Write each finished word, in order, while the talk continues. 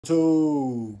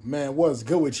Man, what's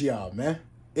good with y'all, man?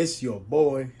 It's your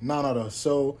boy,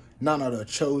 NanaTheSoul, Nana the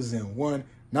Chosen One,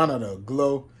 Nana the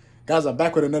Glow. Guys, I'm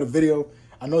back with another video.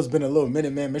 I know it's been a little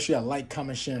minute, man. Make sure y'all like,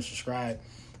 comment, share, and subscribe.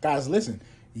 Guys, listen,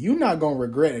 you're not going to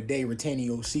regret a day retaining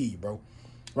your seed, bro.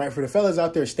 Right? For the fellas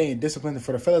out there staying disciplined,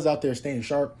 for the fellas out there staying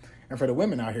sharp, and for the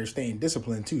women out here staying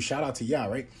disciplined too. Shout out to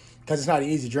y'all, right? Because it's not an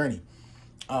easy journey.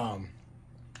 And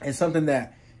something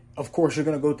that, of course, you're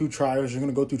going to go through trials. You're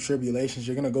going to go through tribulations.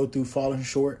 You're going to go through falling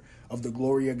short of the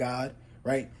glory of God,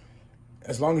 right?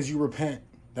 As long as you repent,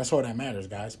 that's all that matters,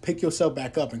 guys. Pick yourself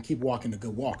back up and keep walking the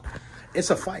good walk. It's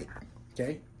a fight,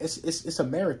 okay? It's a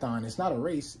marathon. It's not a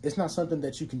race. It's not something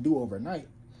that you can do overnight,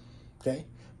 okay?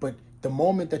 But the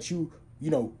moment that you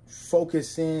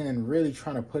focus in and really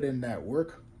trying to put in that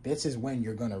work, this is when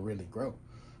you're going to really grow,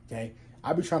 okay?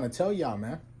 I be trying to tell y'all,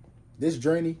 man, this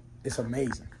journey is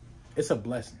amazing. It's a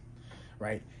blessing,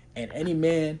 right? And any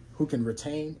man who can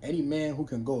retain, any man who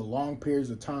can go long periods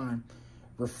of time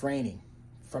refraining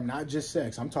from not just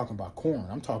sex, I'm talking about corn,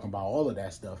 I'm talking about all of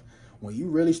that stuff. When you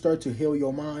really start to heal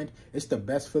your mind, it's the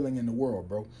best feeling in the world,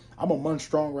 bro. I'm a month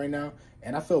strong right now,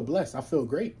 and I feel blessed. I feel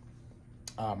great.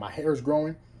 My hair is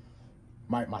growing.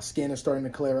 My skin is starting to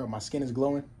clear up. My skin is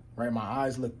glowing, right? My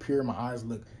eyes look pure. My eyes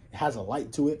look, it has a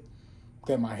light to it.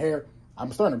 Okay, my hair,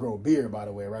 I'm starting to grow a beard, by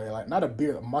the way, right? Like, not a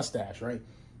beard, a mustache, right?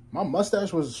 My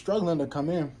mustache was struggling to come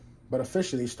in, but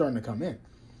officially it's starting to come in.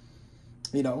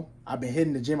 You know, I've been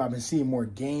hitting the gym. I've been seeing more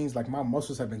gains. Like, my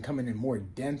muscles have been coming in more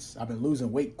dense. I've been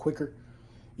losing weight quicker.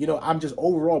 You know, I'm just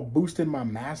overall boosting my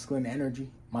masculine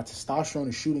energy. My testosterone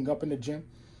is shooting up in the gym.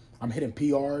 I'm hitting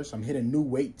PRs. I'm hitting new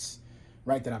weights,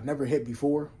 right, that I've never hit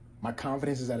before. My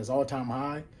confidence is at its all-time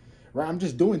high, right? I'm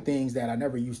just doing things that I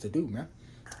never used to do, man.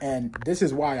 And this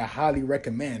is why I highly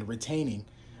recommend retaining,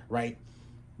 right?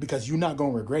 Because you're not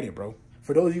going to regret it, bro.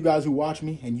 For those of you guys who watch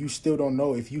me and you still don't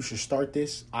know if you should start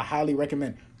this, I highly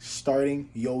recommend starting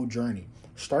your journey.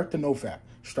 Start the NoFap.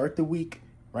 Start the week,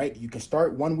 right? You can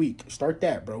start 1 week. Start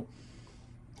that, bro.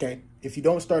 Okay? If you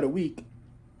don't start a week,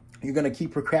 you're going to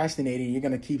keep procrastinating. You're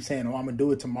going to keep saying, oh, I'm going to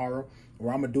do it tomorrow,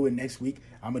 or I'm going to do it next week.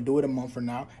 I'm going to do it a month from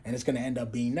now. And it's going to end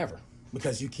up being never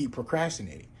because you keep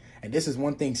procrastinating. And this is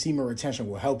one thing semen retention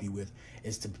will help you with,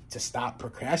 is to stop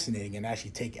procrastinating and actually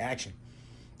take action,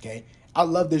 okay? I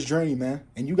love this journey, man,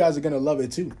 and you guys are going to love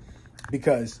it too,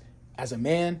 because as a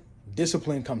man,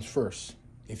 discipline comes first.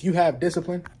 If you have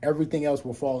discipline, everything else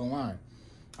will fall in line.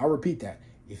 I'll repeat that.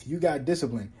 If you got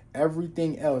discipline,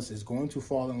 everything else is going to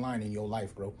fall in line in your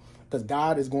life, bro, because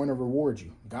God is going to reward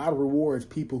you. God rewards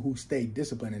people who stay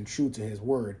disciplined and true to his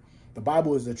word. The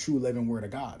Bible is the true living word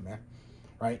of God, man.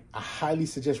 Right? I highly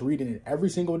suggest reading it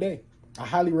every single day. I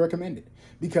highly recommend it,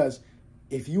 because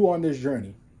if you on this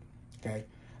journey, okay,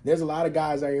 there's a lot of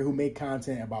guys out here who make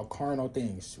content about carnal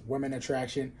things, women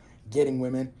attraction, getting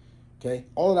women, okay?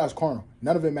 All of that's carnal.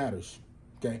 None of it matters,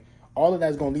 okay? All of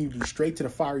that is going to lead you straight to the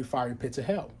fiery pits of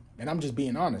hell. And I'm just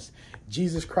being honest.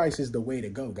 Jesus Christ is the way to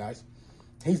go, guys.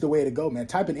 He's the way to go, man.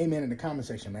 Type an amen in the comment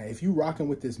section, man. If you rocking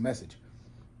with this message,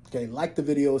 okay, like the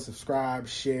video, subscribe,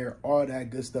 share, all that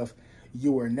good stuff.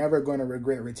 You are never going to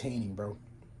regret retaining, bro.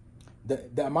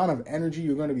 The amount of energy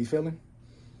you're going to be feeling,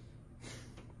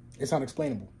 it's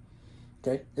unexplainable,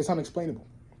 okay? It's unexplainable.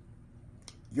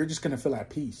 You're just going to feel at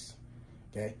peace,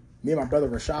 okay? Me and my brother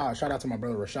Rashad, shout out to my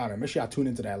brother Rashad. And make sure y'all tune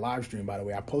into that live stream, by the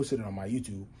way. I posted it on my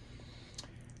YouTube.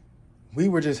 We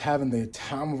were just having the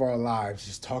time of our lives,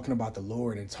 just talking about the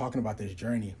Lord and talking about this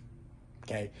journey,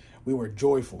 okay? We were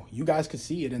joyful. You guys could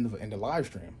see it in the live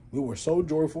stream. We were so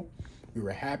joyful. We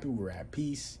were happy. We were at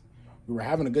peace. We were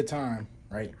having a good time,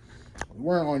 right? We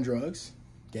weren't on drugs,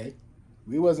 okay?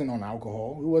 We wasn't on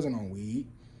alcohol. We wasn't on weed.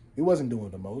 We wasn't doing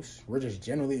the most. We're just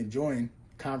generally enjoying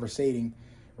conversating,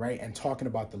 right? And talking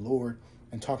about the Lord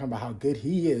and talking about how good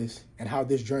he is and how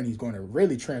this journey is going to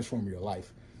really transform your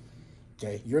life,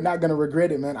 okay? You're not going to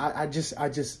regret it, man. I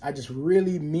just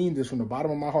really mean this from the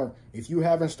bottom of my heart. If you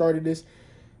haven't started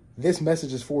this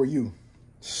message is for you.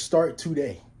 Start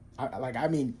today. I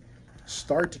mean,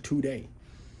 start today.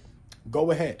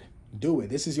 Go ahead. Do it.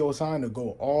 This is your sign to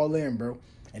go all in, bro.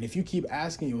 And if you keep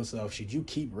asking yourself, should you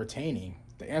keep retaining?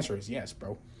 The answer is yes,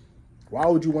 bro. Why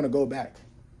would you want to go back?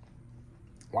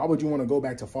 Why would you want to go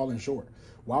back to falling short?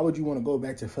 Why would you want to go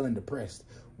back to feeling depressed?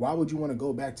 Why would you want to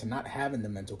go back to not having the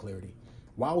mental clarity?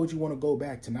 Why would you want to go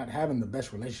back to not having the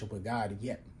best relationship with God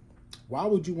yet? Why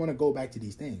would you want to go back to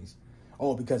these things?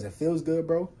 Oh, because it feels good,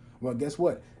 bro? Well, guess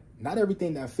what? Not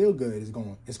everything that feels good is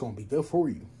going to be good for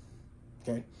you.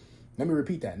 Okay? Let me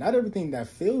repeat that. Not everything that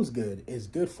feels good is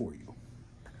good for you.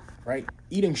 Right?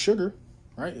 Eating sugar,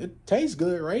 right? It tastes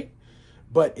good, right?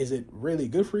 But is it really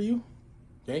good for you?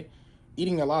 Okay?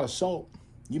 eating a lot of salt,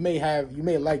 you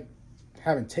may like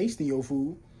having taste in your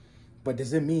food, but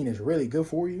does it mean it's really good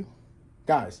for you?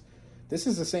 Guys, this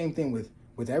is the same thing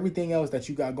with everything else that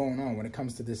you got going on when it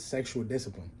comes to this sexual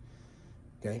discipline.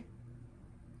 Okay?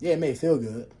 Yeah, it may feel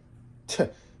good.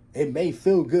 It may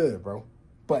feel good, bro,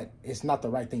 but it's not the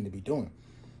right thing to be doing.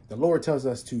 The Lord tells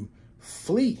us to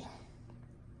flee.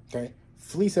 Okay?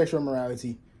 Flee sexual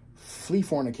immorality, flee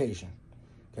fornication.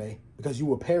 Okay? Because you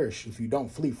will perish if you don't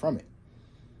flee from it.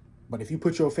 But if you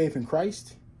put your faith in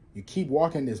Christ, you keep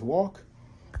walking this walk,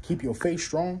 keep your faith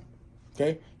strong,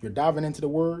 okay? You're diving into the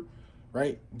word,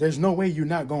 right? There's no way you're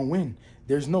not going to win.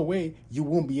 There's no way you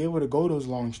won't be able to go those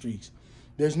long streaks.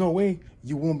 There's no way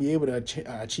you won't be able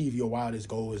to achieve your wildest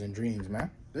goals and dreams,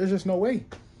 man. There's just no way.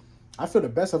 I feel the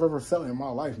best I've ever felt in my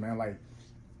life, man. Like,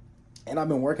 and I've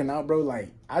been working out, bro.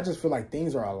 Like, I just feel like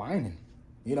things are aligning,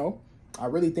 you know? I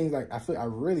really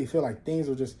feel like things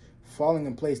are just falling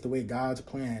in place the way God's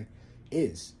plan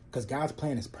is, because God's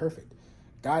plan is perfect.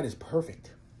 God is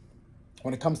perfect.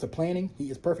 When it comes to planning, he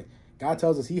is perfect. God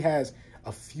tells us he has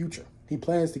a future. He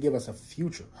plans to give us a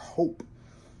future, hope,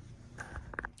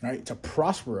 right? To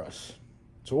prosper us.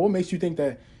 So what makes you think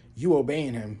that you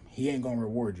obeying him, he ain't going to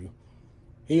reward you?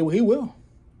 He will.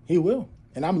 He will.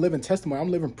 And I'm living testimony. I'm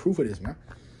living proof of this, man.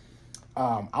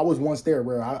 I was once there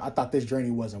where I thought this journey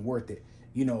wasn't worth it.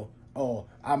 You know, oh,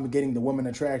 I'm getting the woman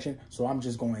attraction, so I'm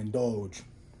just going to indulge.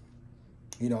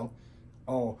 You know,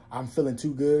 oh, I'm feeling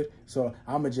too good, so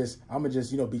I'm gonna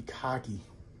just, you know, be cocky.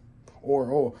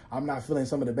 Or, oh, I'm not feeling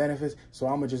some of the benefits, so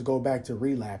I'm gonna just go back to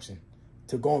relapsing,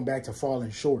 to going back to falling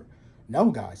short.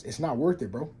 No, guys, it's not worth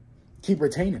it, bro. Keep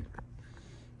retaining.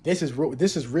 This is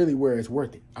really where it's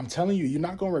worth it. I'm telling you, you're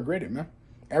not gonna regret it, man.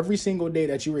 Every single day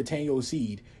that you retain your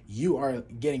seed, you are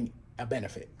getting a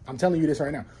benefit. I'm telling you this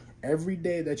right now. Every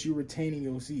day that you're retaining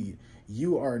your seed,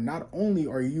 you are not only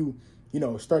are you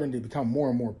know, starting to become more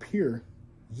and more pure,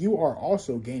 you are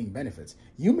also gaining benefits.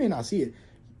 You may not see it,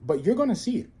 but you're going to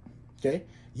see it, okay?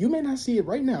 You may not see it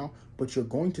right now, but you're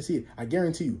going to see it. I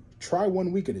guarantee you, try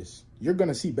 1 week of this. You're going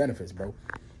to see benefits, bro.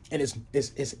 And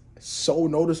it's so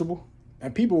noticeable,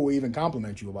 and people will even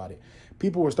compliment you about it.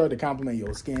 People will start to compliment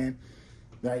your skin,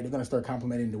 right? They're going to start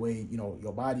complimenting the way, you know,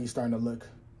 your body is starting to look,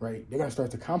 right? They're going to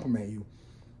start to compliment you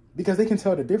because they can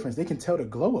tell the difference. They can tell the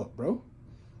glow up, bro.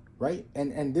 Right?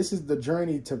 And this is the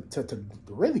journey to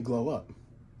really glow up.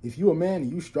 If you a man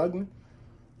and you struggling,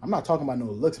 I'm not talking about no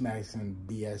looks max and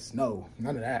BS. No,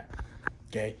 none of that.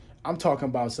 Okay? I'm talking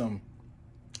about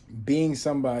being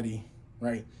somebody,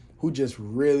 right, who just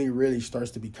really, really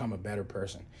starts to become a better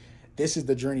person. This is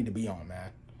the journey to be on, man.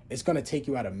 It's going to take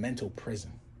you out of mental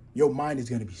prison. Your mind is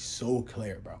going to be so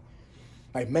clear, bro.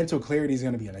 Like, mental clarity is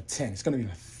going to be in a 10. It's going to be in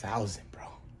 1,000, bro.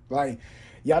 Like,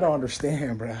 y'all don't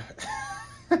understand, bro.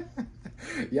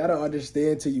 Y'all don't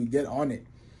understand till you get on it.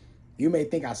 You may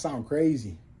think I sound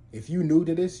crazy. If you new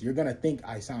to this, you're going to think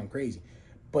I sound crazy.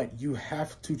 But you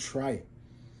have to try it.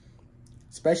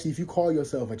 Especially if you call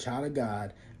yourself a child of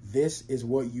God, this is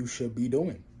what you should be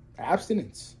doing.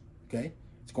 Abstinence, okay?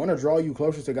 It's going to draw you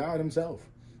closer to God himself.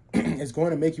 It's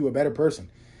going to make you a better person.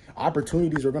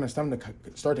 Opportunities are going to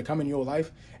start to come in your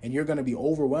life, and you're going to be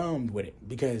overwhelmed with it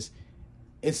because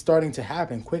it's starting to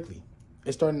happen quickly.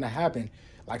 It's starting to happen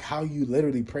like how you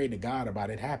literally prayed to God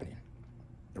about it happening.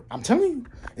 I'm telling you,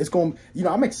 it's going, you know,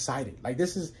 I'm excited. Like,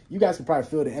 this is, you guys can probably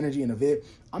feel the energy in the vid.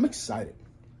 I'm excited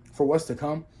for what's to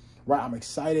come, right? I'm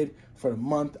excited for the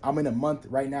month. I'm in a month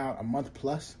right now, a month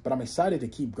plus, but I'm excited to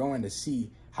keep going to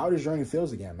see how this journey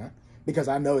feels again, man, because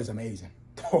I know it's amazing.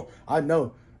 I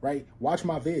know, right? Watch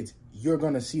my vids. You're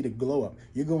going to see the glow up.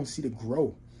 You're going to see the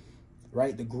grow,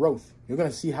 right? The growth. You're going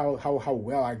to see how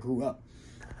well I grew up.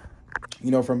 You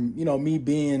know, from, you know, me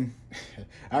being,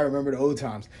 I remember the old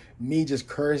times, me just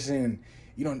cursing,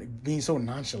 you know, being so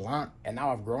nonchalant. And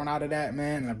now I've grown out of that,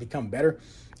 man, and I've become better.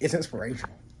 It's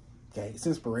inspirational. Okay. It's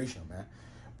inspirational, man.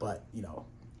 But, you know,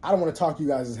 I don't want to talk you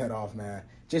guys' head off, man.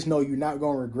 Just know you're not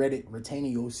going to regret it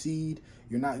retaining your seed.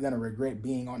 You're not going to regret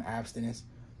being on abstinence.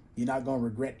 You're not going to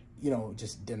regret, you know,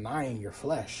 just denying your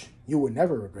flesh. You will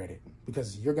never regret it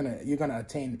because you're going to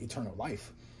attain eternal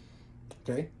life.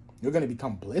 Okay. You're going to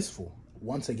become blissful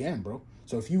once again, bro.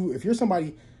 So if you're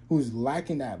somebody who's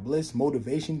lacking that bliss,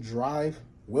 motivation, drive,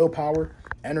 willpower,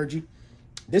 energy,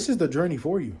 this is the journey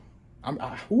for you.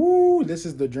 This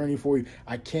is the journey for you.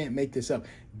 I can't make this up.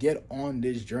 Get on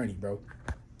this journey, bro.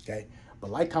 Okay. But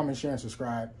like, comment, share, and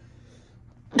subscribe.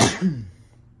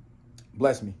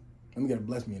 Bless me. Let me get a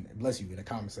bless you in the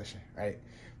comment section, right?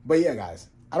 But yeah, guys,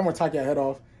 I don't want to talk your head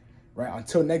off, right?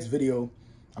 Until next video,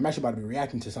 I'm actually about to be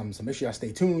reacting to something, so make sure y'all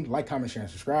stay tuned. Like, comment, share,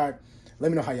 and subscribe.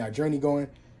 Let me know how y'all journey going,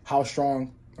 how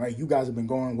strong right? You guys have been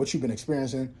going, what you've been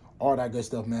experiencing, all that good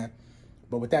stuff, man.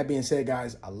 But with that being said,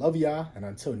 guys, I love y'all. And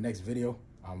until next video,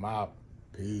 I'm out.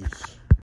 Peace.